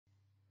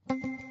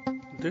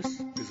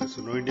This is a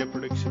Suno India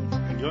production,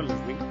 and you're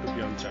listening to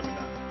Beyond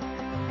Chaminar.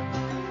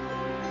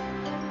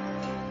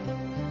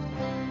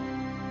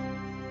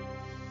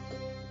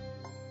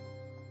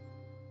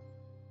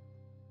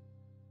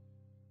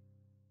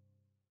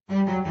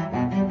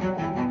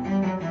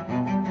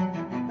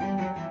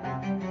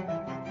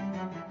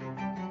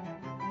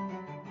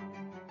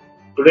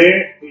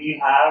 Today we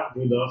have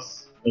with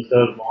us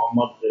Mr.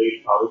 Mohammad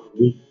Zarif Farooq,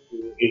 who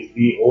is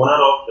the owner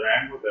of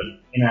Grand Hotel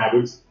in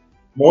Abbots.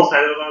 Most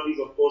Hyderabadis,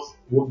 of course,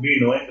 would be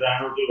knowing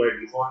Grand Hotel by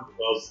default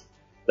because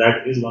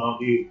that is one of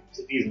the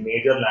city's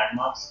major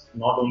landmarks,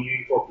 not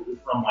only for people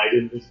from my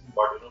generation,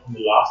 but from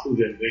the last two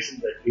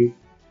generations that you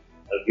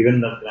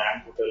given the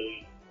Grand Hotel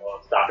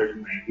started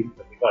in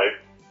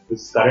 1935.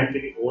 This is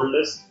currently the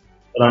oldest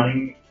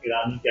running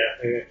Irani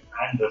cafe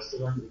and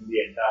restaurant in the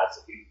entire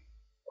city.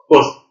 Of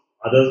course,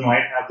 others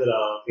might have their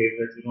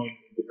favorites, in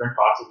different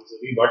parts of the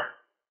city. But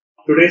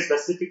today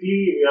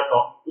specifically, we are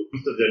talking to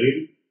Mr.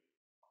 Jalil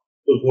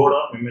to go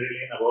down memory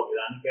lane about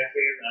Irani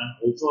cafes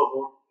and also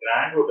about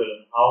Grand Hotel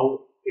and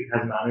how it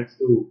has managed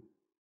to,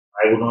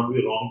 I would not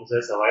be wrong to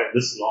say, survive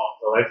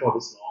for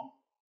this long.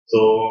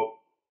 So,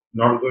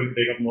 not going to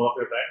take up more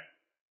of your time.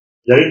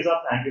 Jalil sir,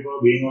 thank you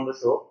for being on the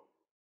show.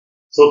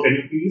 So, can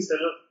you please tell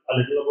us a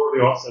little about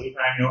yourself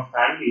and your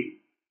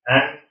family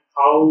and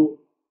how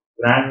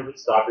Grand Hotel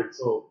started?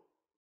 So,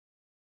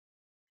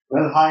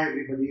 well, hi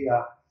everybody.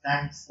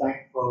 Thanks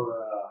for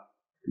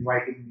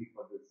inviting me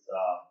for this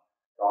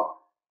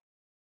talk.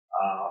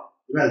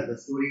 Well, the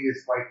story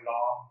is quite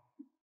long.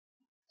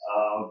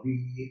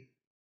 We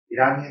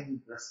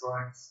Iranian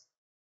restaurants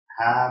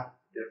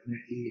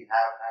definitely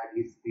have had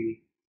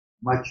history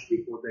much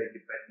before the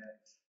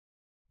independence.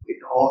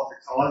 It's all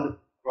the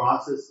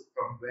process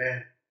from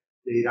where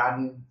the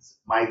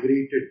Iranians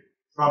migrated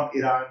from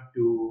Iran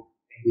to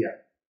India.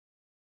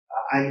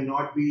 I may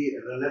not be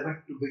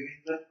relevant to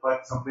begin with,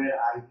 but somewhere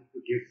I need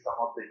to give some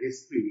of the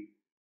history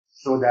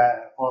so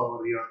that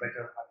for your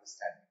better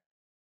understanding.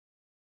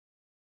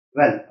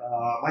 Well,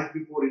 much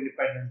before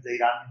independence, the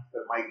Iranians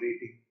were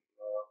migrating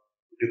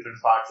to different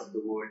parts of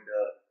the world.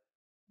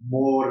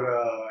 More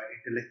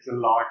intellectual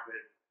lot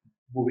were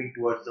moving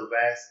towards the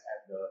west,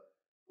 and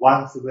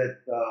ones with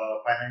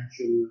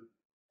financial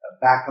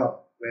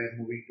backup were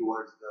moving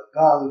towards the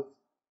Gulf,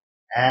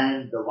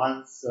 and the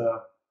ones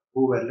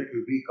who were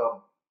little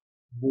weaker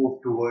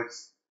moved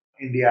towards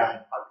India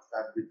and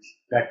Pakistan, which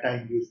that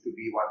time used to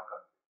be one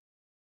country.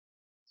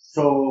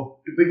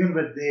 So to begin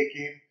with, they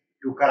came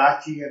to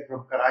Karachi, and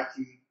from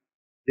Karachi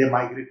they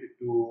migrated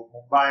to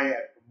Mumbai,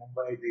 and from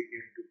Mumbai they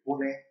came to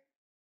Pune,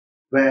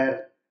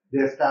 where they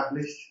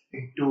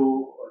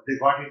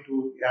got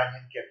into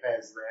Iranian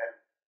cafes,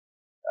 where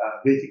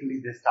basically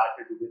they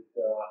started with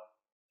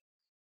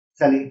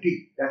selling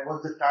tea. That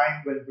was the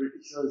time when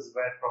Britishers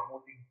were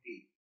promoting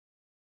tea.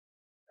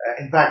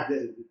 In fact,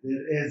 there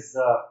is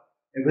a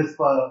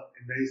whisper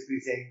in the history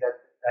saying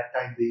that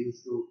time they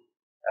used to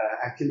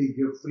actually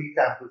give free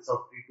samples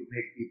of tea to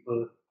make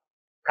people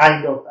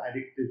kind of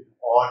addicted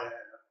or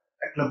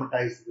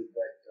acclimatized with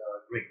that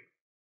drink.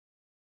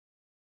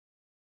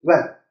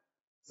 Well,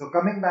 so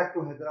coming back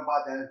to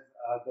Hyderabad, as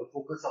the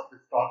focus of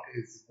this talk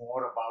is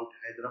more about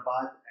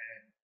Hyderabad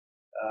and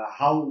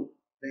how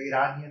the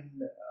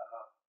Iranian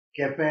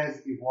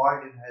cafes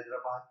evolved in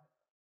Hyderabad.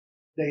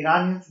 The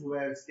Iranians who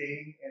were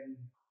staying in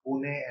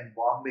Pune and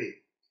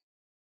Bombay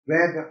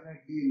were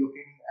definitely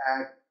looking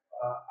at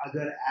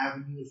other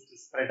avenues to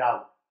spread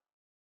out.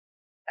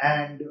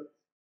 And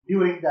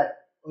during that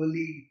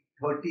early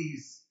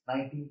 1930s,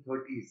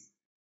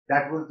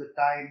 that was the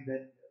time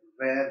then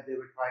where they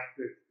were trying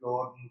to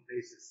explore new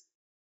places.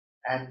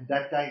 And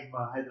that time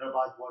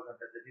Hyderabad was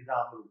under the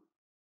Nizam rule.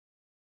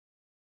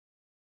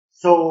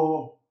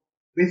 So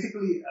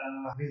basically,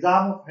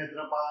 Nizam of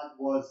Hyderabad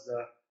was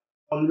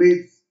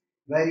always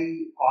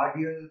very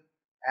cordial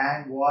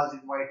and was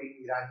inviting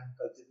Iranian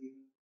culture.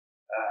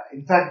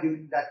 In fact,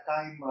 during that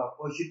time,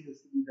 Persian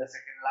used to be the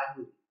second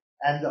language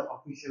and the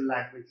official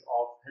language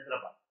of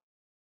Hyderabad.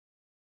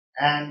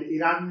 And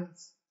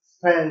Iranians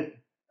felt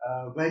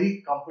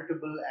very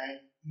comfortable and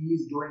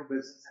ease doing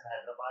business in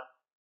Hyderabad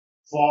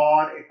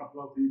for a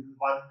couple of reasons.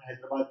 One,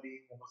 Hyderabad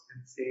being a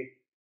Muslim state.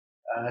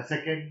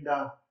 Second,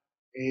 a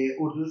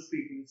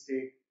Urdu-speaking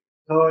state.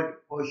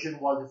 Third, Persian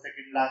was a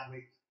second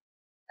language.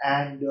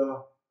 And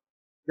the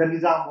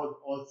Nizam was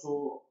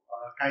also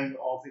kind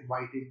of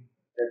inviting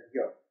them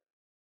here.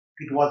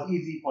 It was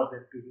easy for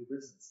them to do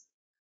business.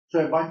 So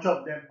a bunch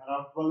of them,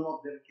 around 12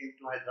 of them, came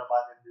to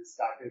Hyderabad and they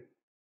started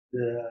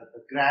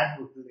the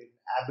Grand Hotel in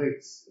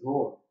Abbots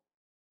Road,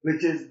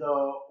 which is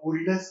the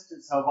oldest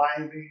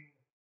surviving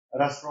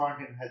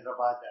restaurant in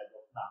Hyderabad as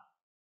of now.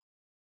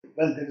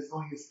 Well, there is no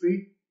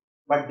history,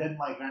 but then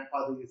my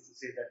grandfather used to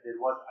say that there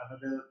was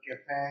another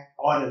cafe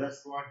or a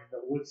restaurant in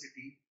the old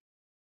city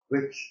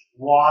which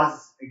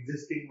was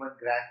existing when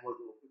Grand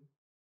was open,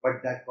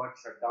 but that got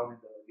shut down in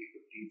the early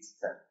 50s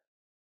itself.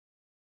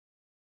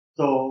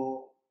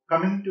 So,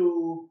 coming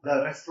to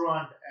the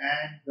restaurant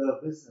and the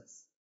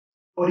business.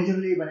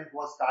 Originally, when it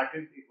was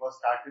started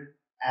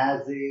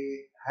as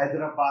a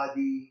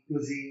Hyderabadi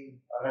cuisine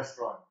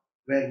restaurant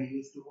where we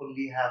used to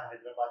only have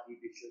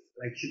Hyderabadi dishes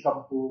like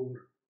shikampur.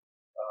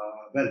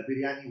 Well,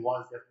 biryani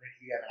was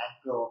definitely an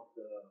anchor of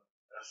the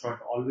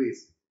restaurant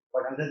always.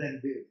 But other than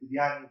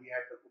biryani, we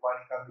had the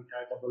Kubani ka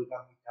meetha, double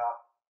ka meetha,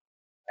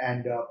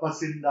 and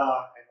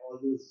pasinda, and all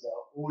those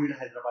old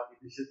Hyderabadi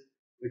dishes,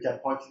 which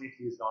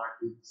unfortunately is not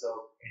being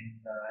served in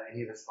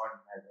any restaurant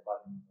in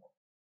Hyderabad anymore.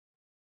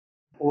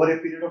 Over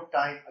a period of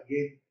time,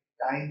 again,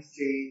 times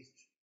changed.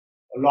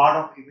 A lot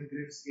of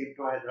immigrants came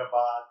to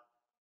Hyderabad.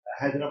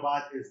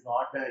 Hyderabad is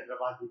not the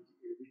Hyderabad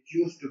which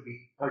used to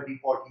be 30,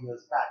 40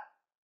 years back.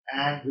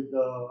 And with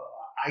the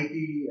IT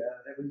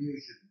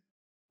revolution,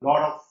 a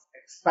lot of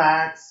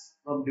expats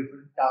from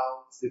different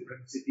towns,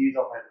 different cities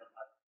of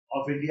Hyderabad,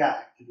 of India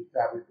actually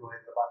traveled to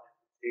Hyderabad and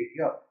stayed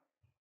here.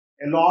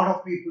 A lot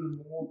of people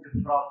moved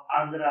from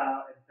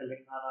Andhra and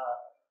Telangana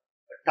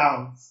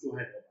towns to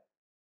Hyderabad.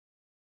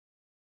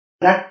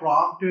 That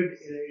prompted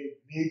a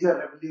major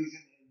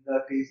revolution in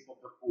the taste of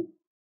the food.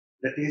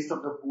 The taste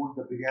of the food,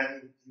 the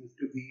biryani, which used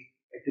to be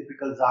a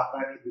typical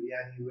Zafrani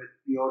biryani with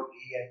pure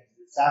ghee and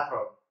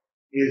saffron,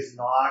 is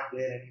not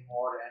there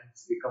anymore and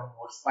it's become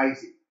more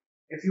spicy.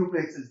 A few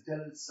places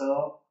still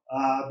serve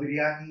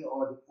biryani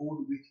or the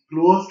food which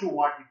close to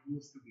what it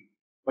used to be,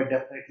 but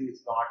definitely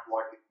it's not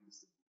what it used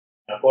to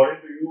be.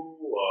 According to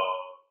you,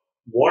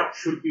 what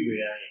should be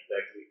biryani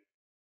exactly?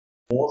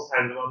 Most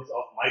Hyderabadis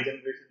of my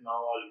generation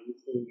now are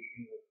used to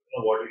eating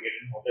what we get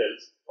in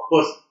hotels. Of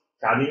course,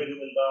 शादी में जो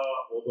मिलता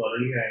वो तो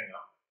अलग ही रहेगा.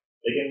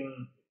 लेकिन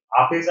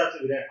आपके हिसाब से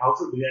biryani, how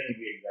should biryani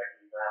be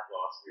exactly? I have to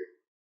ask you.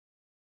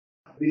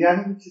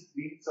 Biryani which is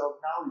being served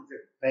now is a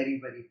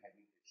very, very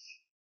heavy dish.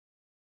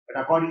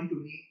 But according to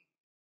me,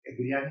 a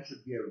biryani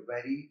should be a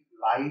very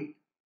light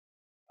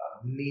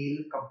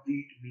meal,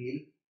 complete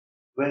meal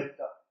with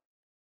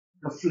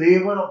the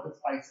flavor of the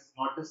spices,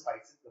 not the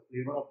spices, the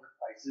flavor of the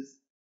spices,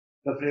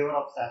 the flavor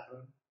of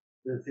saffron,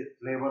 the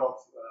flavor of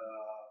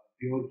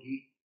pure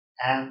ghee,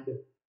 and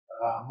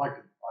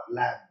mutton or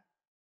lamb.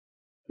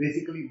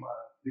 Basically,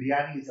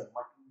 biryani is a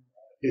mutton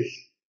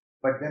dish,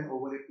 but then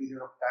over a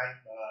period of time,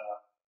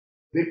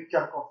 big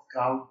chunk of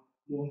crowd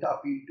don't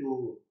appeal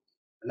to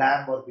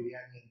lamb or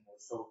biryani anymore.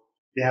 So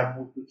they have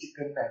moved to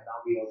chicken, and now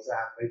we also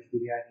have veg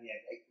biryani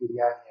and egg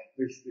biryani and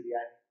fish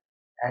biryani,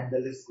 and the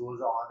list goes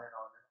on and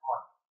on and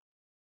on.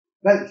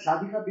 Well,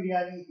 Shadi ka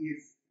biryani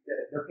is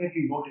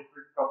definitely no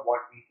different from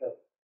what we serve.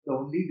 The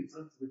only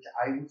difference which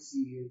I would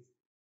see is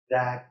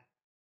that,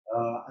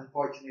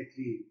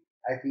 unfortunately,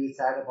 I feel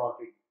sad about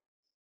it.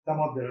 Some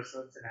of the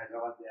restaurants in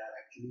Hyderabad, they are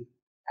actually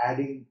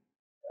adding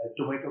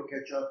tomato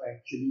ketchup and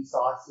chili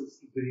sauces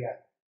to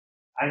biryani.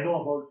 I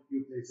know about a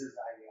few places,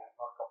 I am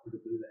not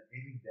comfortable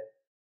naming them.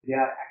 They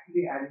are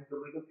actually adding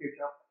tomato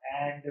ketchup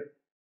and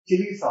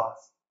chili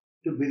sauce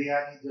to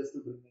biryani just to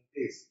bring in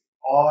taste.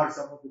 Or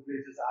some of the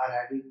places are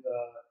adding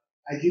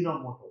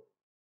Ajinomoto.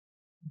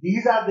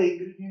 These are the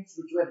ingredients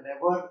which were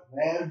never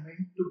meant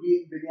to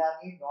be in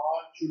biryani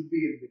nor should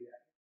be in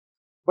biryani.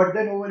 But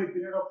then over a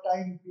period of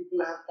time,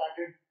 people have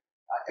started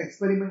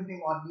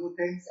experimenting on new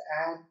things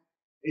and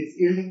it's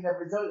yielding the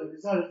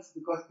results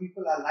because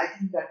people are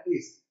liking that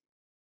taste.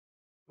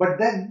 But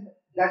then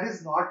that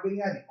is not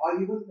biryani.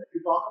 Or even if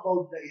you talk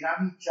about the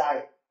Irani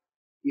chai.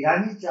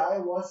 Irani chai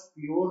was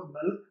pure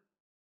milk,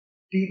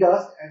 tea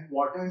dust and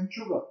water and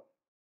sugar.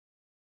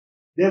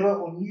 There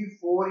were only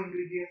 4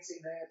 ingredients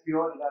in a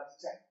pure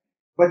Irani chai.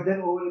 But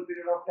then over a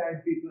period of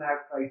time, people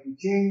have tried to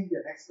change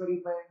and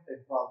experiment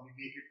and probably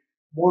make it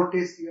more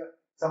tastier.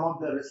 Some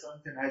of the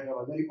restaurants in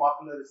Hyderabad, very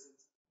popular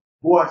restaurants,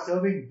 who are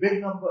serving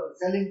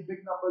selling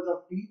big numbers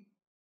of tea.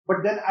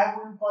 But then I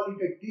wouldn't call it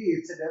a tea.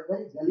 It's a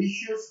very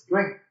delicious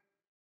drink.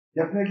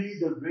 Definitely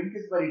the drink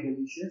is very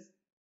delicious,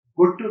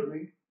 good to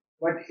drink,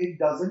 but it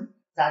doesn't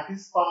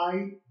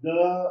satisfy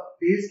the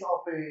taste of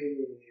a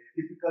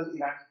typical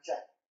Irani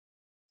chai.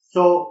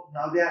 So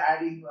now they are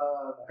adding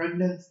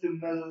condensed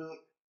milk.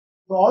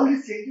 So all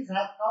these changes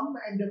have come,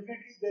 and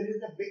definitely there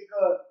is a big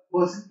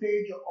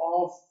percentage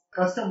of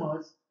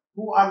customers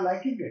who are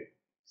liking it.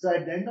 So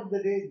at the end of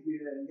the day,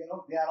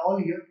 they are all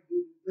here to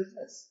do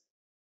business.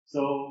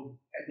 So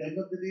at the end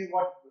of the day,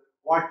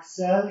 what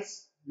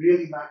sells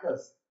really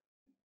matters.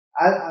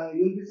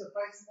 You'll be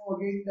surprised to know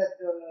again that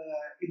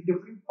in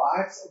different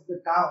parts of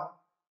the town,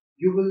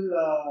 you will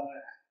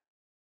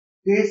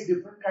taste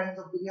different kinds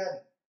of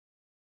biryani.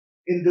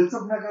 In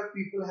Dilsukh Nagar,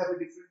 people have a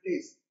different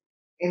taste.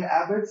 In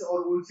Abbots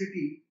or Old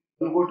City,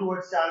 you go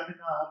towards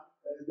Charminar,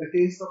 the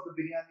taste of the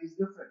biryani is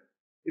different.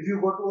 If you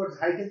go towards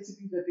High-Tech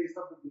City, the taste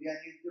of the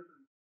biryani is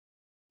different.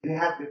 They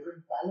have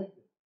different palate.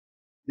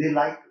 They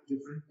like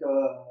different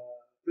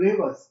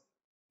flavors.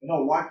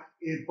 What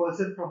a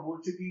person from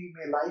Old City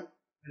may like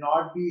may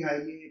not be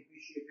highly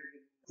appreciated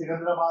in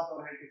Secunderabad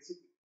or High-Tech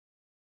City.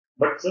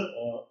 But sir,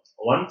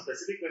 one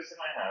specific question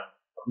I have,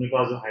 अपने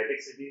पास जो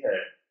High-Tech City है,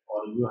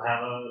 और you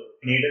have a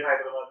native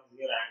Hyderabad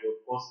here and you of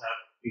course have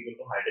people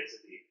from High-Tech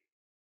City.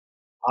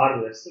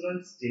 Are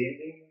restaurants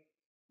changing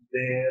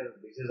their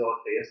dishes or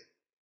taste?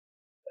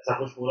 ऐसा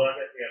कुछ हो रहा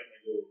है कि आपने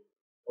जो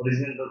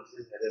original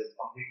dishes has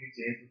completely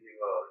changed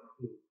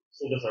to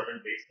suit a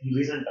certain taste in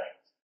recent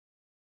times.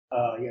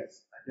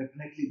 Yes,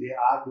 definitely they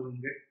are doing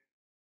it.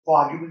 For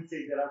argument's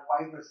sake, there are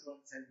 5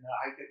 restaurants in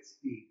high-tech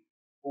city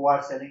who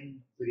are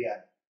selling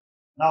biryani.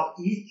 Now,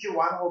 each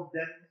one of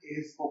them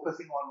is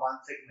focusing on one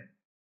segment.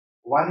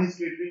 One is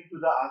catering to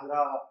the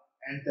Andhra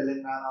and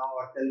Telangana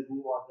or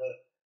Telugu or the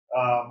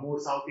more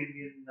South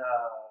Indian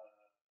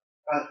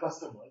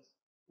customers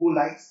who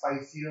like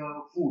spicier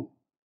food.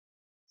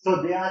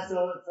 So they are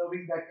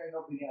serving that kind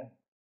of biryani.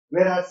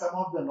 Whereas some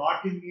of the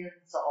North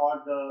Indians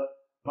or the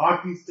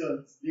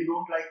Northeasterns, they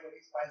don't like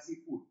very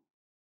spicy food.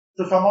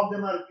 So some of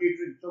them are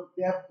catering. So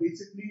they have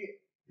basically,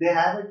 they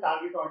have a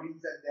target audience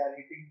and they are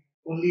eating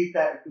only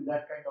to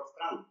that kind of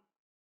crowd.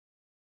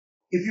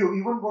 If you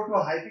even go to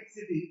a high-tech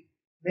city,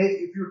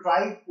 if you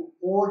try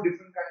 4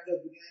 different kinds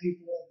of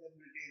biryani, 4 of them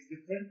will taste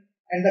different,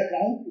 and the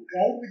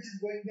crowd which is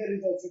going there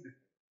is also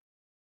different.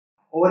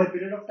 Over a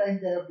period of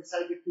time, they have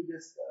decided to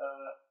just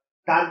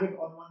target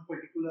on one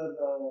particular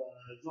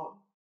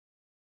zone.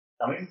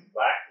 Coming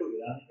back to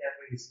Irani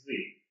Cafe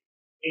history,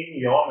 in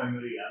your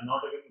memory, I'm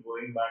not even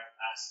going back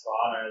as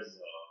far as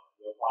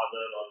your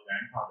father or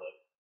grandfather,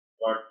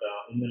 but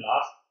in the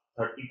last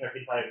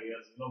 30-35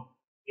 years,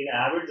 in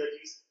average at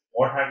least,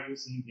 what have you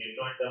seen in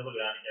terms of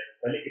Irani Cafe?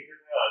 पहले कितने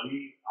थे अभी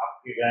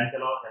आपके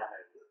grandfather क्या है?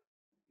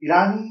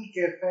 Irani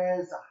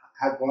cafes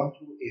have gone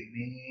through a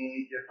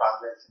major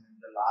transaction in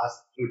the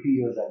last 30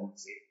 years, I would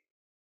say.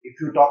 If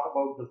you talk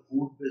about the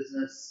food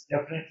business,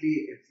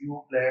 definitely a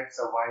few players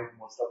survived,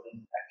 most of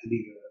them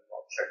actually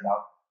got shut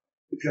down.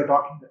 If you're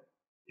talking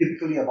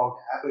typically about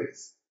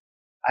habits,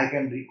 I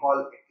can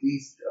recall at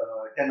least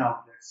 10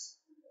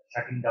 outlets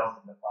shutting down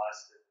in the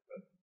past.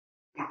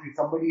 If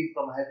somebody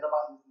from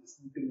Hyderabad is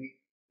listening to me,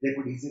 they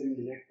could easily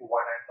relate to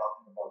what I'm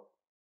talking about.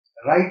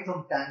 Right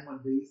from Tangman,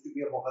 there used to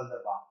be a Mughal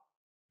Darbar.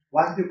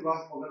 Once you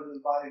cross Mughal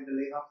Darbar in the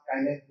lane of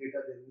Skyline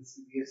Theatre, there used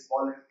to be a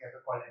small little cafe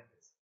called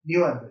Embassy,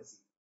 New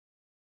Embassy.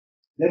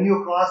 Then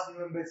you cross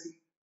New Embassy,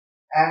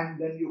 and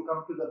then you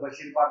come to the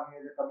Bashir Bagh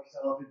near the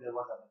commissioner office, there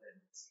was another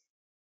embassy.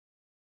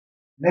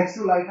 Next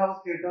to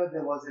Lighthouse Theatre,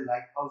 there was a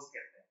Lighthouse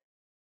Cafe.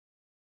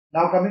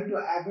 Now coming to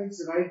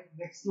Abbott's, right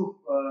next to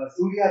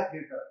Surya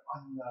Theatre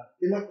on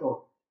Tilak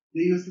Road,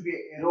 there used to be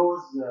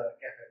Eros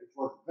Cafe, which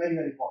was very,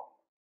 very popular.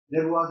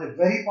 There was a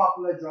very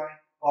popular joint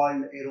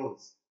called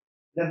Eros.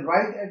 Then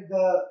right at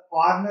the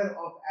corner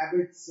of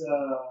Abbott's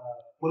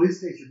police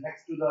station,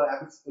 next to the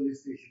Abbott's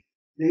police station,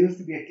 there used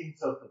to be a King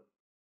Circle.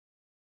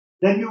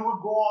 Then you would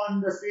go on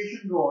the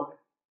station road,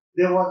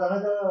 there was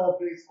another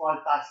place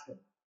called Tashkent.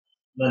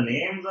 The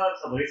names are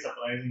so very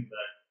surprising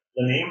that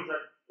the names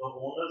that the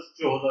owners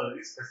chose are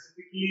very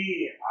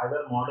specifically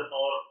either modern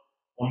or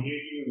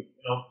completely,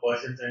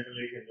 Persian Central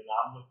Asian. The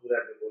naam mein pura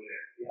hai bole.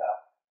 Yeah.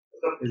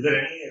 So is there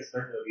any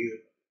special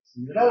reason?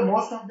 Well,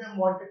 most of them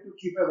wanted to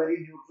keep a very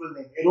neutral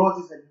name.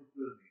 Eros is a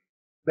neutral name.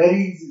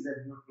 Berries is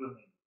a neutral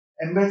name.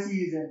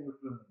 Embassy is a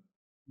neutral name.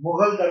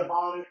 Mughal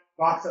Darbar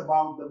talks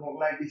about the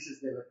Mughlai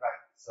dishes they were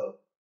trying to serve.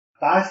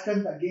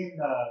 Tashkent,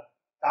 again,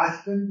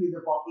 Tashkent is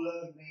a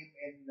popular name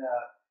in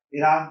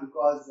Iran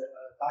because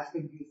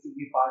Tashkent used to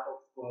be part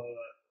of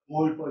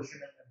old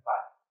Persian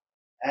Empire.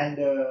 And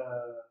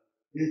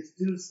they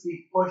still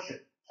speak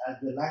Persian as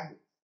their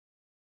language.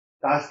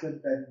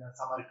 Tashkent and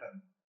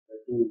Samarkand, the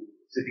 2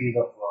 cities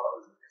of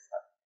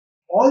Uzbekistan.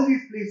 All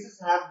these places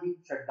have been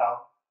shut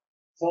down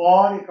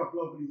for a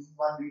couple of reasons.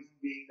 One reason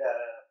being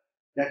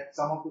that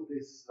some of the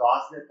places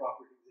lost their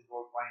properties in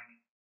road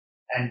winding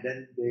and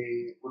then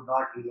they could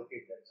not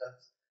relocate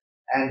themselves.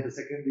 And the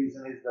second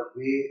reason is the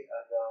way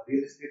the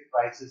real estate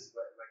prices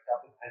went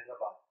up in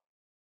Hyderabad.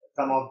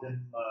 Some of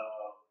them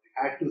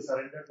had to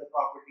surrender the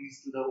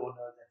properties to the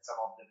owners and some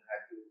of them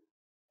had to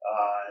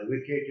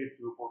vacate it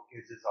through court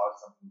cases or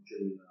some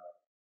mutual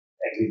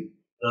agreement.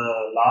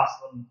 The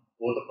last one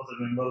both of us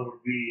remember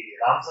would be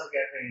Ramsar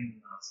Cafe in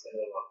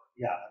Hyderabad.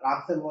 Yeah,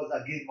 Ramsar was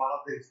again one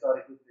of the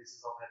historical places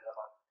of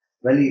Hyderabad.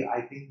 Well,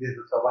 I think they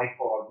survived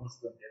for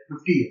almost 50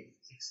 years.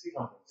 60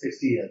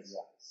 years,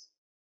 yeah.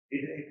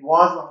 It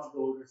was one of the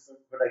oldest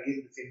ones, but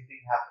again the same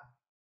thing happened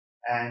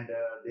and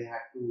they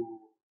had to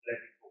let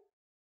it go.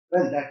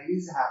 Well, that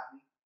is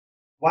happening.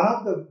 One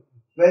of the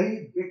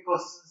very big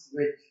questions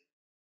which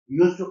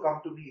used to come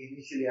to me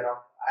initially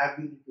around, I have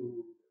been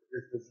into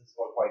this business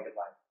for quite a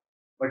while,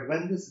 but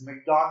when this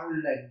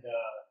McDonald's and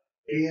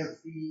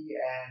KFC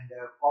and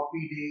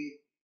Coffee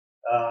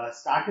Day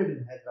started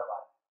in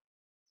Hyderabad,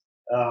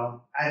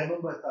 I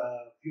remember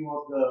a few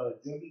of the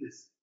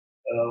journalists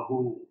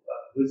who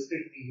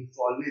visited me used to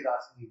always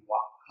ask me,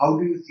 how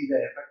do you see the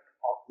effect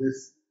of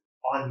this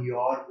on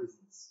your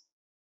business?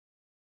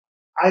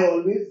 I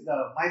always,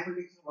 my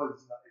prediction was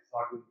it's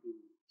not going to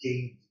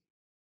change,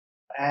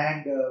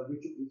 and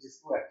which is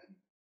true actually.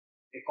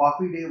 A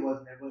coffee day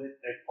was never a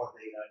threat for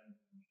the Iranian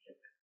community,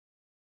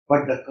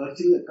 but the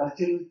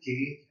cultural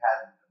change has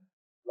happened.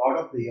 A lot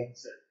of the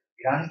youngsters,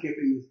 Irani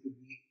Cafe used to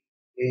be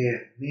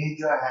a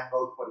major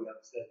hangout for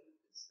youngsters,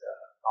 which is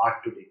not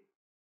today.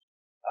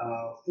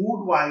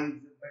 Food-wise,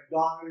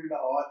 McDonald's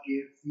or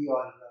KFC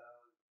or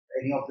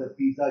any of the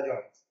pizza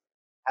joints,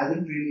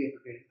 hasn't really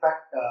affected. In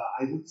fact,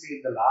 I would say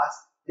in the last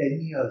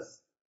 10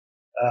 years,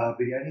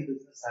 biryani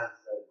business has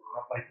grown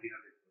up by 300%.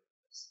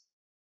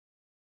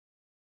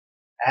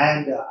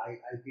 And I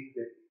think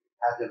that it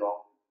has a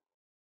long way.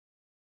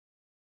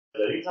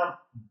 There is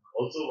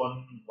also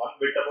one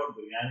bit about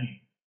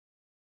biryani.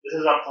 This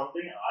is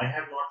something I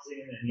have not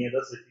seen in any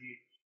other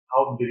city.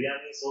 How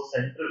biryani is so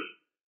central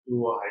to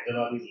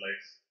Hyderabadi's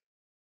life.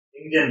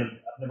 In general,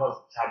 अपने पास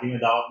शादी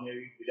में दावत में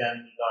भी बिरयानी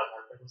मिलता है,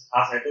 घर पे कुछ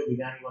खास है तो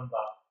बिरयानी बनता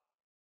है.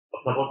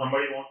 Suppose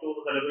somebody wants to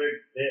celebrate,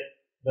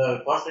 the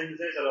first thing to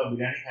say is चलो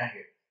बिरयानी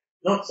खाएंगे.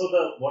 No, so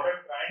what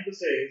I'm trying to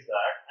say is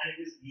that, and it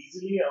is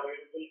easily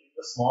available in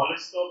the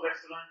smallest of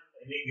restaurants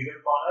in any given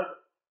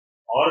corner,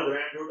 or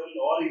Grand Hotel,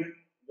 or even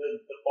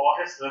the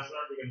poshest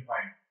restaurant you can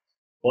find.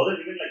 Was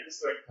it even like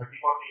this 30,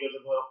 40 years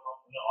ago?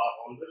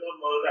 Always or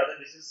were there other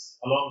dishes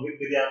along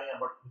with biryani,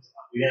 but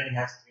biryani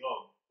has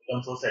become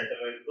so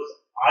centralized? Because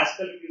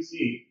આજકાલ if you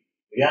see,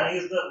 biryani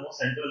is the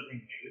most central thing.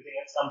 Everything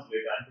else comes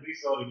later. I'm pretty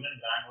sure even in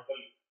Grand Hotel,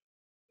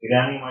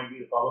 biryani might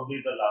be probably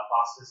the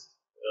fastest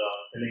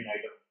selling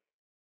item.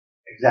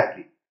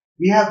 Exactly.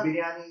 We have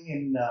biryani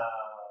in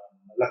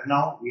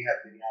Lucknow, we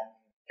have biryani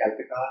in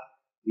Calcutta,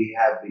 we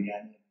have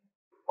biryani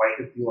in quite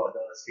a few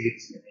other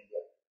states in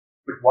India.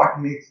 But what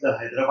makes the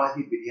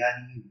Hyderabadi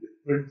biryani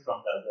different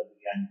from the other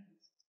biryani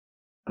is,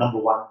 number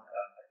one,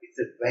 it's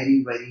a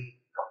very, very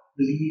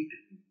complete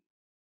meal.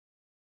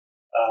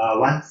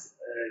 Once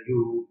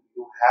you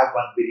have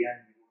one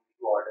biryani, you don't need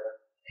to order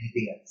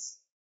anything else.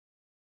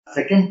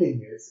 Second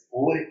thing is,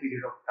 over a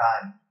period of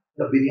time,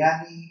 the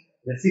biryani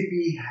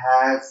recipe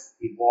has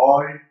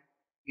evolved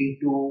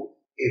into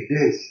a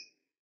dish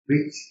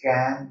which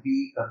can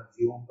be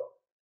consumed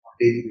on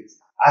daily basis.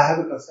 I have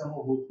a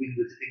customer who's been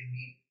visiting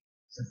me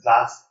since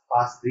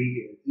past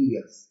three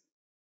years,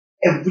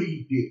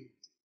 every day,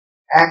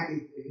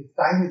 and his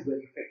time is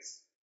very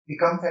fixed. He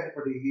comes at a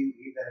particular,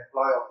 he's an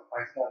employee of a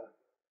 5-star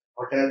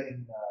hotel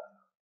in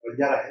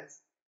Banjara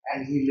Hills,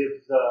 and he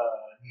lives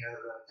near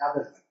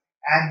Chadar.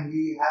 And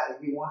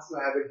he wants to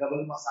have a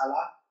double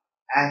masala,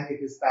 and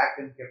it is packed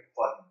and kept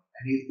for him.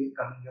 And he's been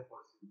coming here for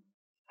 2 years.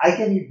 I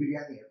can eat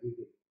biryani every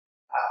day.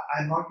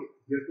 I'm not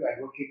here to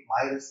advocate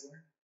my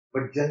restaurant,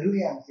 but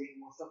generally I'm saying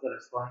most of the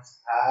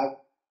restaurants have,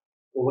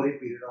 over a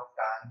period of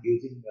time,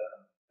 using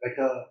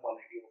better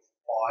quality of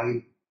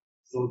oil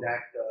so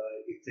that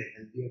it's a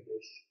healthier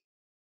dish.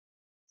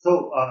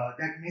 So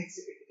that makes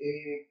it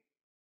a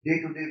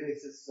day-to-day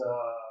basis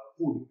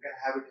food. You can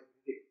have it every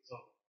day. So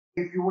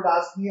if you would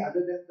ask me, other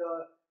than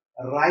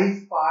the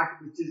rice part,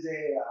 which is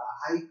a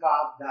high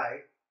carb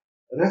diet,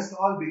 rest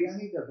all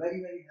biryani is a very,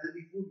 very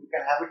healthy food. You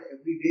can have it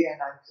every day, and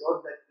I'm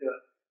sure that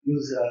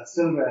you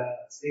still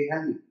stay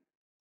healthy.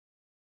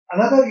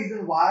 Another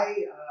reason why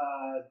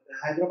the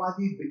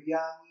Hyderabadi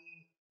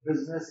biryani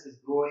business is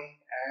growing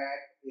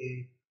at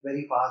a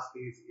very fast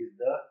pace is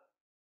the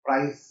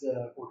price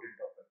quotient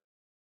of it.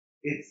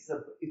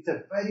 It's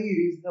a very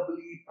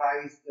reasonably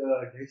priced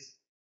dish,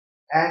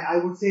 and I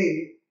would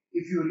say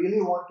if you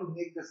really want to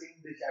make the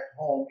same dish at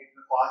home, it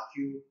will cost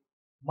you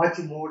much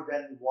more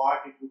than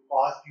what it would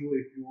cost you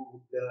if you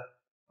would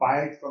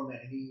buy it from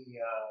any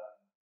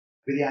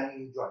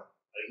biryani joint.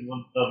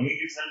 The meat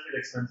itself is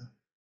expensive.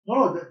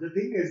 No, the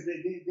thing is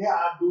they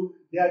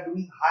are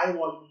doing high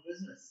volume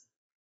business,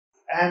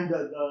 and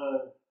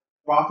the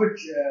profit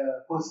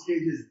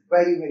percentage is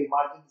very, very,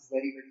 margin is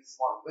very, very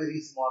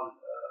small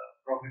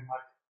profit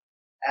margin.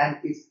 And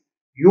if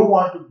you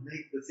want to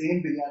make the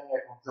same biryani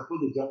at home, suppose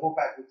the jumbo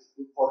pack, which is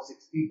good for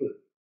 6 people,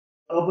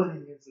 urban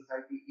Indian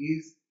society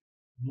is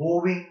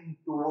moving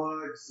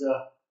towards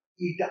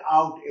eat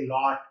out a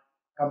lot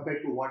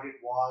compared to what it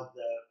was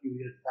a few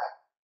years back.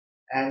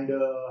 And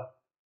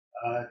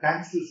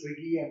thanks to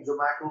Swiggy and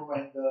Zomato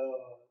and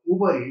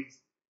Uber Eats,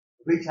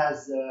 which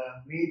has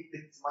made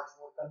things much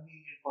more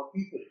convenient for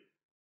people.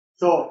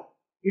 So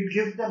it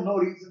gives them no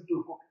reason to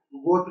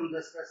go through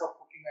the stress of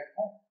cooking at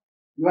home.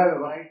 You have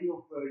a variety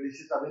of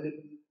dishes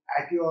available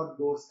at your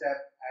doorstep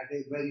at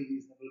a very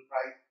reasonable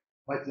price,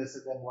 much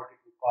lesser than what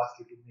it would cost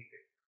you to make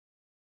it.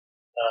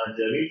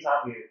 Jaleel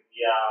Saab,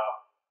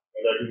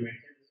 that you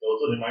mentioned, it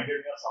also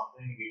reminded me of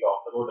something we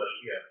talked about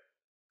earlier.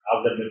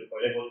 After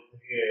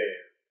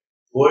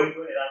going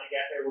to an Irani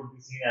cafe would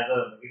be seen as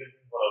a negative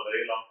thing for a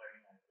very long time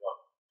in Hyderabad.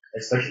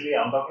 Especially,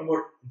 I'm talking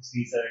about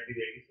 60s, 70s,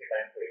 80s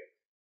time frame.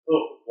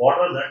 So,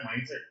 what was that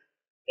mindset?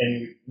 Can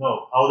you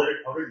know how did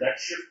that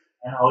shift,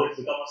 and how did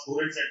it become a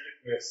student-centric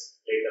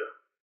place later?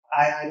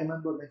 I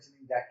remember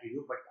mentioning that to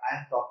you, but I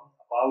am talking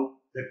about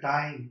the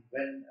time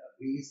when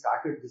we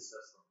started this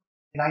restaurant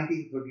in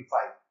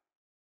 1935.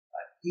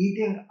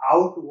 Eating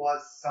out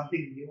was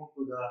something new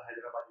to the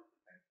Hyderabadi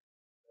society.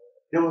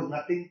 There was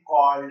nothing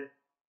called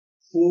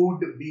food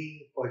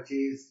being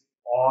purchased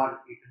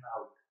or eaten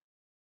out.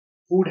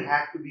 Food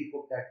had to be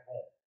cooked at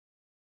home.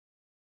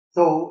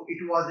 So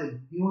it was a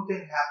new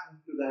thing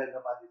happening to the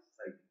Hyderabadi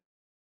society,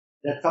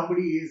 that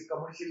somebody is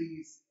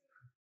commercially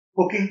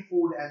cooking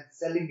food and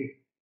selling it.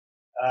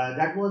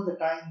 That was the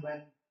time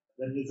when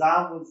the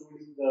Nizam was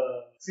ruling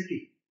the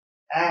city,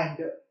 and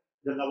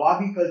the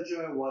Nawabi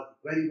culture was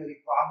very, very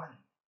prominent.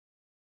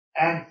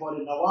 And for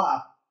a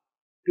Nawab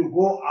to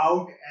go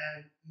out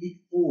and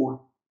eat food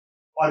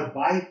or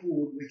buy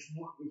food, which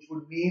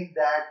would mean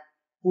that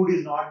food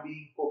is not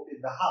being cooked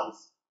in the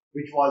house,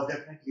 which was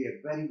definitely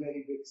a very,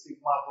 very big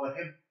stigma for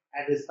him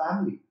and his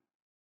family.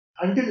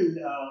 Until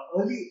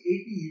early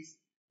 80s,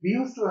 we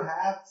used to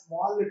have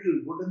small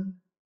little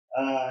wooden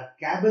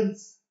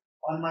cabins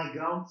on my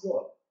ground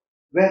floor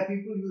where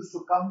people used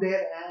to come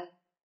there and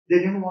they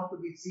didn't want to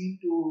be seen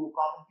to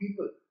common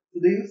people. So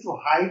they used to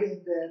hide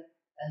in there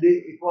and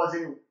it was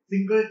a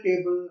single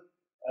table,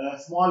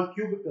 small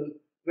cubicle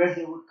where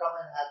they would come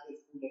and have their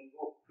food and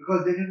go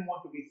because they didn't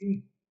want to be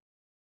seen.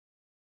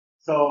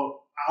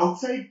 So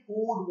outside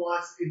food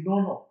was a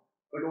no-no,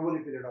 but over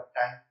a period of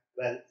time,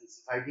 well, the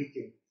society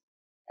changed.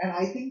 And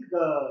I think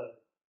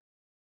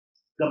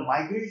the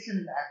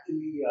migration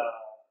actually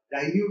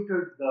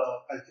diluted the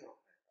culture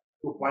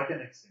to quite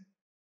an extent.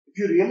 If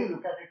you really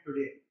look at it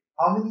today,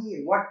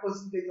 what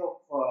percentage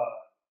of,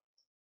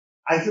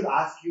 I should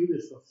ask you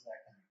this question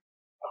actually.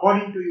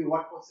 According to you,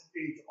 what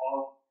percentage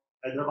of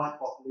Hyderabad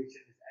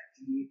population is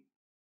actually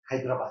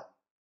Hyderabad?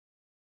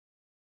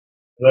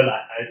 Well,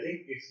 I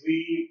think if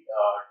we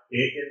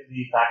take in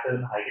the factor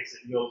in high-tech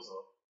city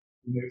also,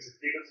 maybe 50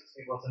 to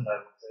 60%,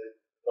 I would say,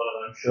 because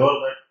I'm sure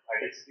that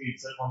high-tech city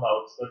itself on the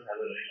outskirts has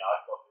a very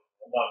large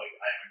population. Like,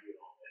 I might be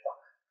wrong.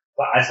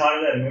 But as far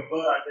as I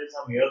remember, until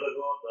some years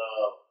ago, the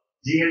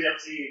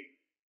GHMC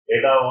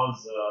data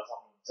was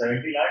some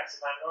 70 lakhs,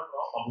 if I'm not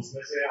wrong. अब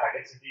उसमें से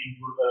high-tech city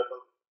include करें तो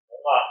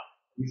होगा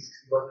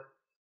 60%.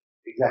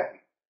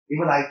 Exactly.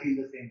 Even I feel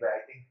the same way.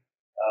 I think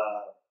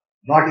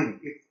not even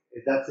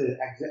if that's an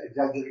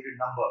exaggerated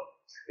number.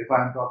 If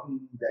I'm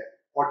talking that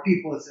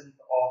 40%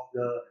 of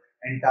the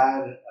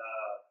entire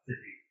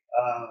city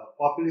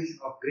population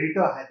of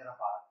Greater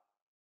Hyderabad,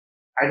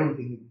 I don't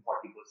think even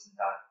 40%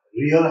 are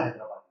real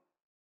Hyderabad.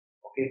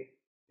 Okay,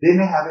 they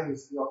may have a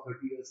history of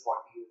 30 years,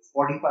 40 years,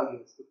 45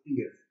 years, 50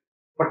 years,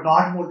 but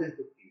not more than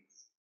 50 years.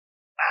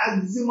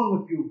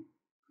 Maximum,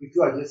 if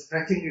you are just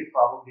stretching it,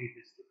 probably it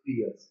is 50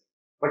 years.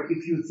 But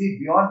if you see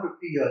beyond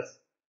 50 years,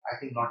 I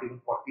think not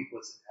even 40%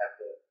 have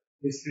the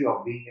history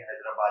of being a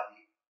Hyderabadi.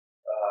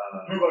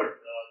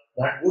 But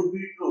that would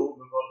be true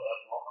because a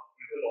lot of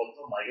people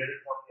also migrated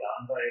from the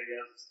Andhra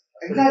areas.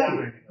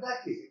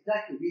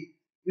 Exactly.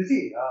 You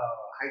see,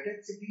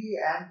 high-tech city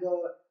and the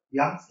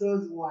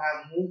youngsters who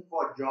have moved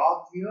for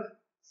jobs here,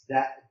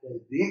 that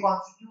they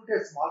constitute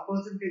a small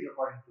percentage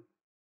according to me.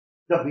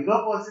 The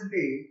bigger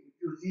percentage, if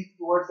you see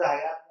towards the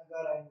Hayat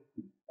Nagar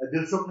and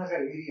Dilsukh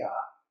Nagar area,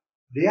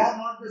 they are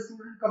not the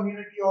student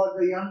community or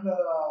the young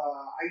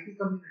IT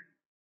community.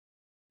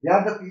 They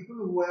are the people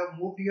who have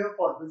moved here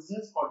for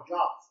business, for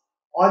jobs.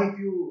 Or if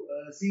you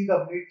see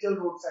the Mitchell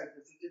Road side,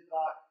 the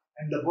Suchitra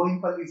and the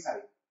Boinpalli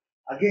side,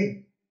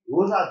 again,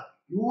 those are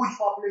huge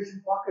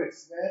population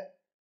pockets where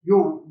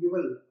you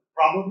will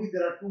probably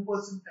there are 2%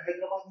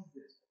 Hyderabadis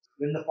there.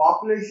 When the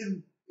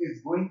population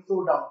is going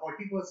so down, 40%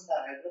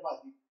 are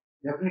Hyderabadi,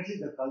 definitely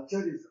the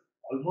culture is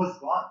almost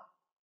gone.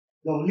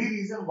 The only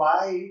reason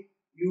why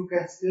you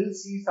can still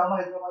see some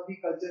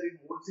Hyderabadi culture in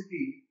old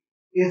city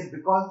is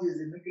because these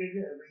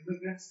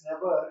immigrants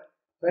never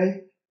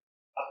felt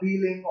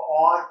appealing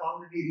or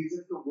found any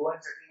reason to go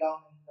and settle down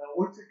in the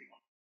old city.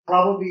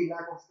 Probably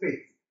lack of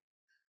space.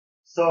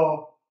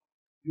 So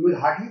you will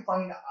hardly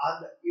find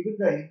even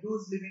the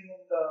Hindus living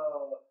in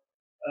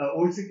the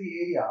old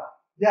city area.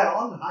 They are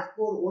all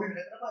hardcore old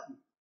Hyderabadi.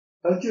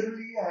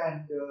 Culturally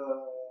and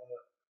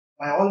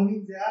by all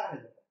means they are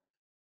Hyderabadi.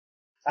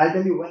 I'll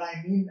tell you when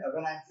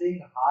I'm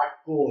saying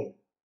hardcore,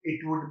 it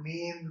would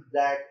mean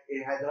that a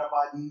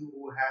Hyderabadi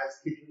who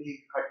has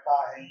khichdi, khatta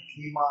and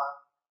keema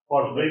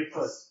for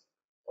breakfast,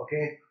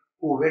 okay,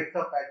 who wakes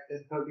up at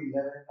 10:30, 11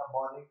 in the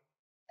morning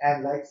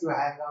and likes to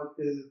hang out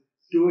till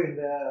 2 in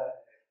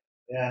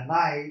the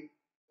night,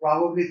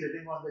 probably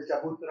sitting on the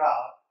chabutra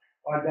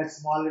or that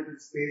small little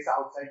space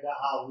outside the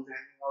house,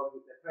 hanging out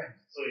with their friends.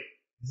 So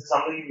this is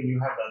something you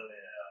have done.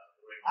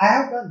 I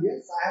have done,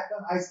 yes, I have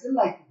done. I still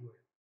like to do it.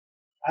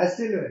 I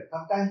still do it.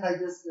 Sometimes I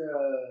just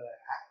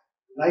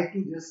like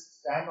to just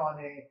stand on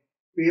a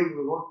paved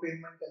road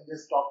pavement and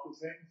just talk to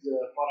friends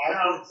for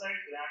hours. Outside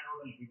Grand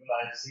Hotel, people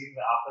I've seen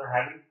after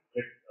having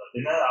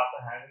dinner, after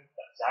having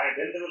chai,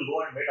 then they will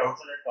go and meet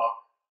outside and talk.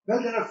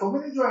 Well, there are so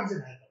many joints in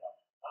Hyderabad.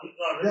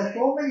 There are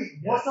so many.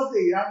 Most of the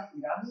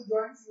Irani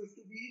joints used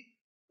to be,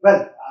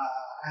 well,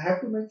 I have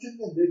to mention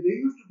that they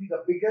used to be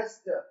the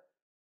biggest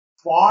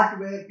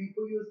spot where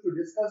people used to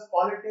discuss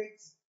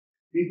politics,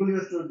 people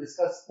used to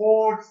discuss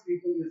sports,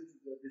 people used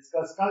to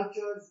discuss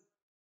cultures.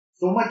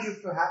 So much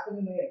used to happen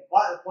in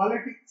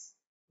politics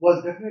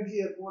was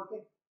definitely a core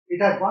thing.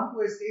 It had gone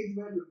to a stage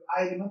where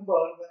I remember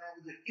when I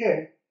was a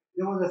kid,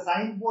 there was a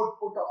signboard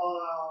put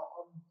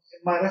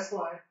in my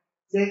restaurant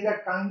saying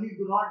that kindly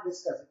do not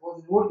discuss. It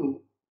was in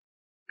Urdu.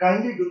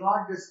 Kindly do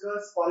not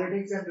discuss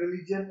politics and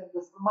religion in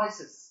this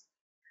premises.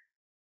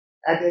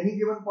 At any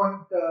given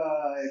point,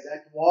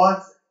 that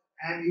was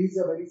and is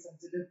a very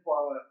sensitive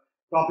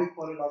topic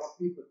for a lot of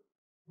people.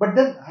 But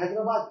then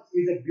Hyderabad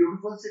is a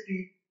beautiful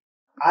city.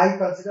 I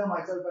consider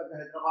myself as a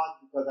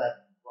Hyderabad because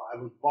I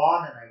was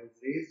born and I was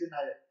raised in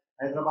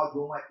Hyderabad,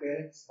 though my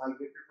parents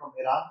migrated from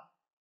Iran.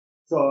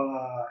 So,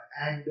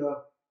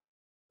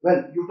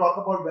 well, you talk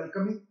about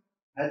welcoming.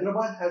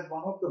 Hyderabad has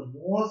one of the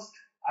most,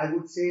 I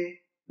would say,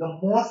 the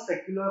most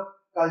secular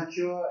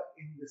culture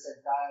in this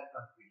entire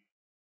country.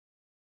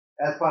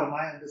 As per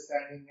my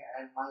understanding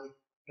and my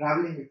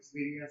traveling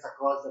experience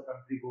across the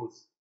country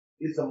goes,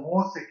 it's the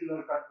most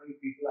secular country.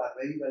 People are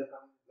very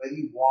welcoming,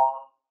 very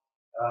warm,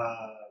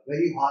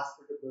 very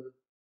hospitable.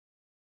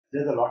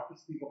 There's a lot to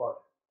speak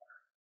about it.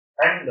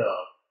 And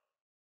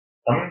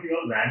coming to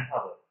your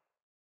grandfather,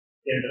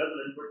 can you tell us a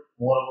little bit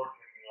more about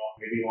him?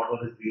 Maybe what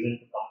was his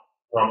reason to come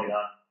from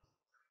Iran?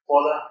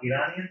 For the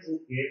Iranians who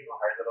came to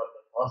Hyderabad,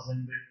 the first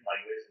generation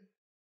migration,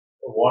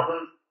 so what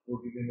was,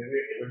 would you be maybe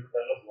able to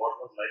tell us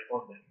what was like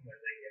for them when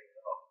they came to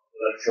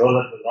Hyderabad? I'm sure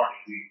that was not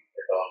easy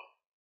at all.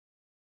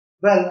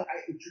 Well,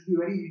 it should be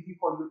very easy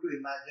for you to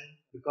imagine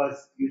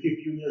because you see,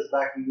 a few years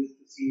back, we used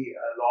to see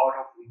a lot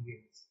of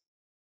Indians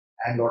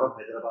and a lot of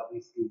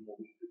Hyderabadis too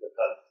moving to the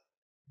Gulf.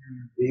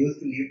 They used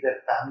to leave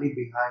their family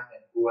behind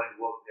and go and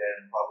work there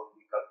and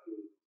probably come to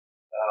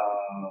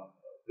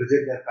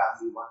visit their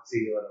family once a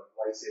year or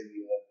twice a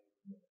year,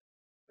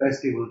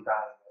 festival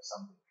time or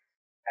something.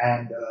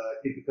 And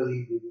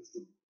typically they used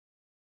to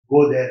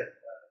go there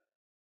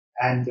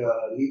and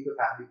leave the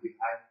family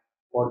behind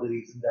for the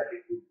reason that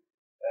it would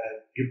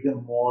give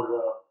them more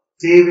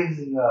savings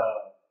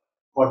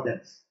for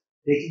them.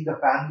 Taking the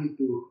family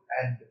to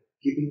and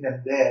keeping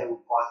them there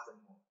would cost them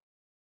more.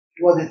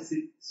 It was a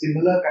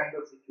similar kind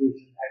of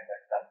situation at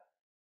that time.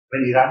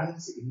 When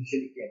Iranians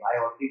initially came, I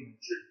already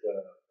mentioned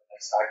when I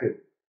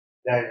started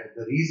that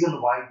the reason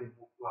why they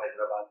moved to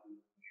Hyderabad,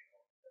 the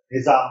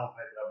Nizam of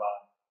Hyderabad,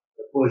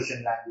 the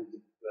Persian language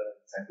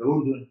influence and the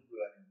Urdu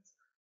influence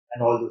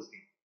and all those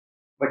things.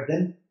 But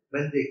then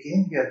when they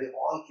came here, they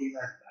all came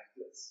as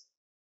bachelors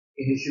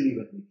initially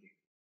when they came.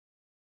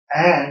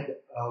 And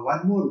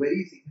one more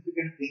very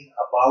significant thing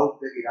about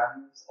the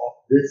Iranians of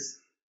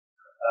this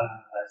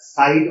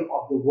side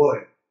of the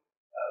world.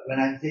 When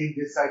I'm saying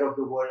this side of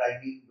the world, I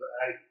mean,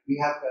 right, we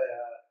have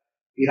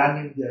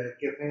Iranian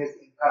cafes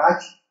in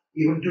Karachi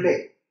even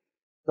today.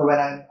 So when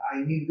I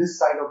mean this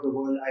side of the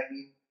world, I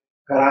mean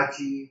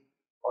Karachi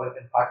or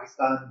in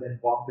Pakistan, then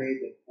Bombay,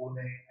 then Pune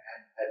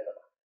and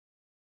Hyderabad.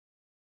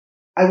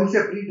 I would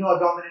say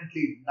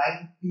predominantly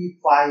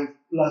 95+%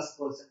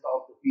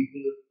 of the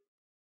people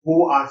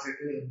who are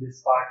settled in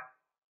this part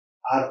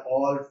are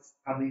all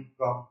coming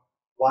from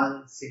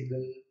one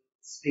single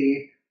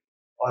state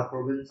or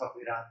province of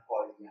Iran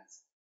called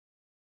Yazd.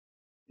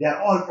 They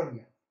are all from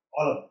Yazd,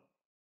 all of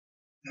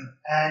them.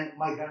 And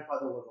my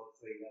grandfather was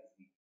also a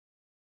Yazdi.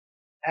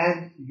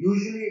 And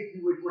usually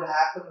it would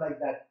happen like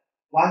that.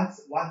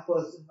 Once one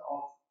person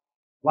of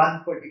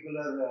one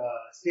particular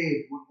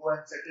state would go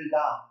and settle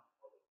down,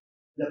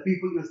 the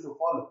people used to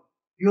follow.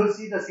 You'll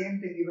see the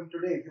same thing even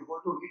today. If you go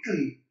to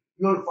Italy,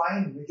 you'll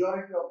find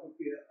majority of the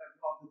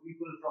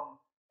people from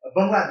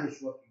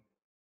Bangladesh working.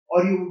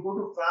 Or you go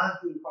to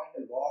France, you'll find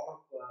a lot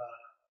of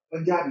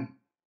Punjabi.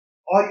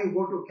 Or you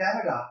go to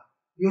Canada,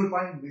 you'll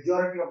find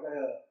majority of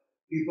the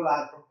people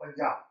are from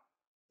Punjab.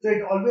 So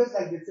it always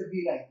like this a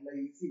beeline. Like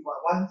you see,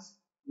 once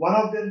one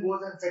of them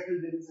goes and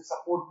settles, there is a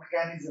support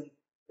mechanism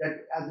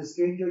that as a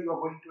stranger you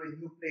are going to a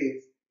new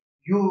place,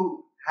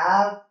 you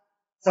have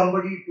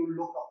somebody to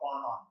look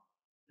upon on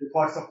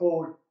for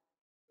support,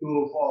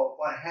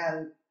 for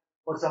help,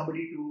 for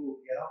somebody to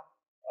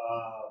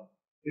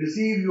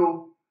receive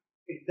you.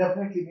 It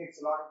definitely makes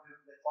a lot of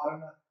difference. The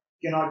foreigner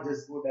cannot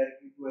just go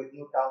directly to a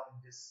new town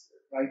and just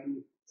try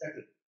to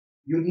settle.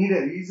 You need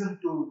a reason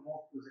to move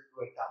to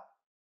a town.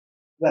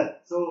 Well,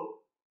 so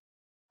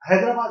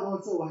Hyderabad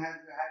also had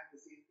the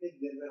same thing.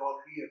 There were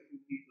already a few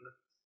people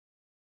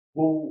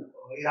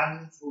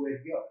Iranians who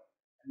were here,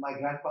 and my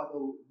grandfather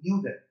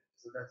knew them.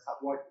 So that's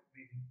what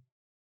made him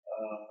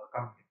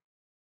come here.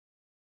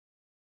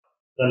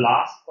 The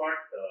last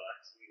part,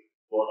 actually,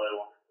 what I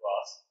wanted to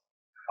ask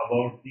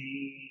about the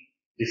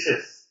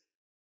dishes.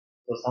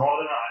 So some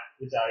of them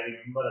which I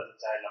remember as a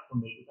child, up to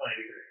Milkuta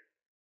Navigate.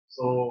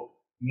 So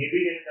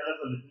maybe can you tell us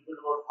a little bit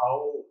about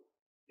how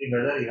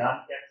whether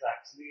Iran cats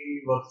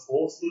actually were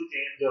forced to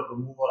change or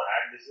remove or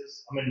add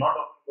dishes? I mean, not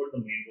talking about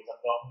the main course,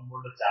 I'm talking about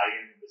the chai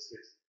and the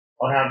biscuits.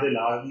 Or have they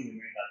largely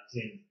remained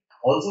unchanged?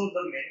 Also,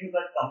 the menu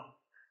that come,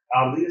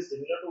 are they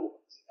similar to,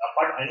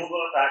 apart, I know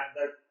for a fact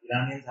that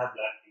Iranians have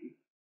black tea,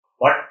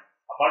 but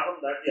apart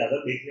from that, the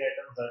other bakery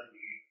items that we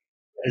eat,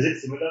 is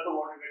it similar to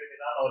what you get in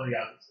Iran or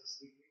Yazd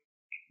specifically?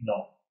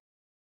 No.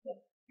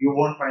 You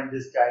won't find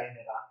this chai in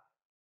Iran.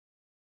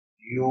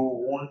 You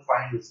won't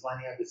find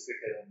Usmania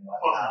biscuit in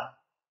Iran.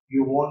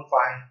 You won't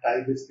find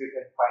Thai biscuit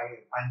and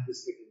fine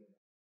biscuit in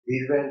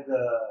Iran.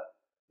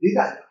 These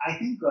are, I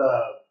think,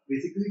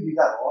 basically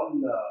these are all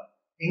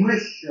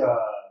English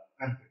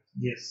countries.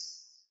 Yes.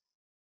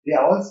 They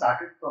all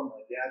started from,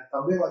 they are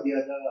somewhere or the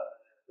other,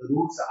 the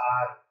roots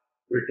are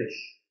British.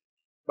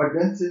 But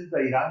then since the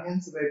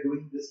Iranians were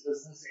doing this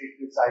business,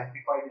 it is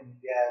identified in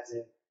India as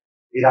a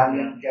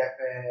Iranian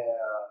cafe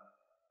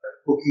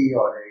cookie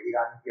or a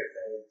Iranian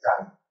cafe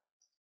chai.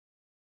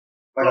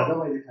 But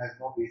otherwise, it has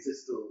no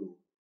basis to.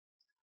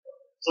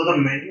 So the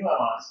menu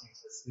I'm asking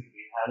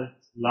specifically, has it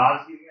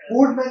largely been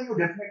Food menu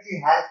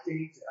definitely has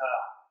changed.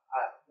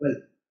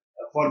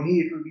 For me,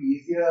 it will be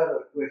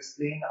easier to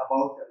explain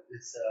about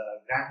this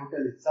Grand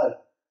Hotel itself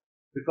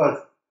because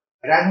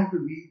Grand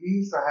Hotel, we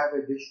used to have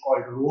a dish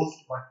called roast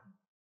mutton,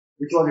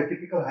 which was a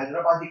typical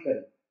Hyderabadi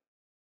curry.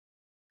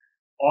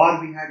 Or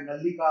we had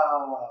Nallika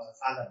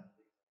salam,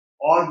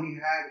 or we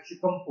had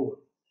shikampur,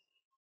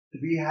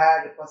 we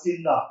had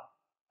pasinda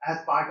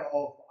as part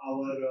of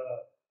our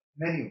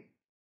menu.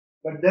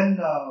 But then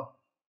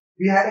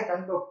we had a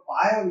kind of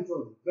pie which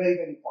was very,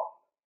 very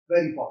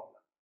popular.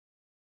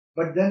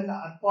 But then,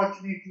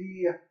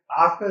 unfortunately,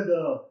 after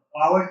the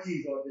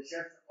Bawarchis or the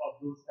chefs of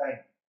those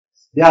times,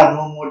 they are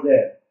no more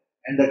there.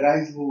 And the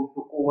guys who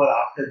took over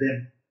after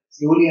them,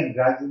 slowly and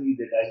gradually,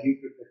 they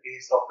diluted the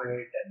taste of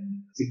it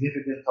and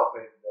significance of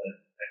it.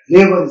 The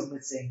flavor is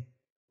missing,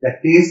 the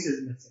taste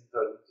is missing. So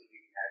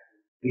eventually,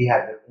 we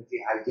had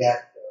definitely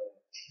hijacked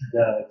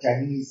the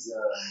Chinese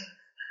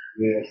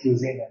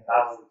cuisine, and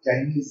now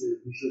Chinese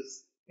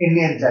dishes,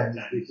 Indian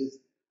Chinese dishes,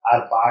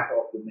 are part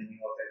of the menu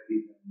of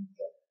every menu.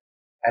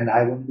 And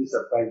I wouldn't be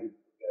surprised if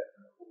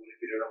over a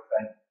period of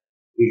time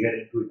we get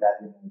into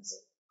Italian also.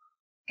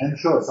 I'm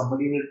sure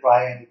somebody will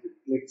try, and if it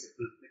clicks, it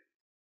will click.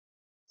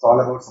 It's all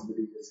about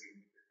somebody just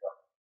giving it a try.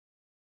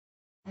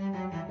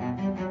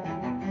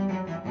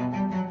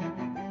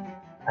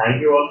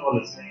 Thank you all for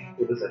listening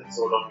to this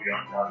episode of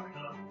Beyond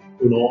Calcutta.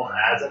 To know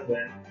as and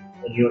when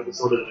a new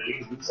episode is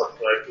released, do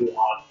subscribe to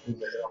our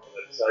newsletter on the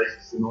website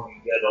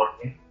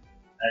sunnoindia.in,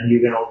 and you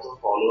can also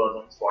follow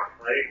us on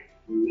Spotify,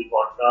 Google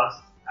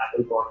Podcasts,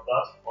 Apple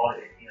Podcasts, or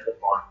any other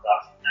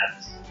podcast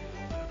apps.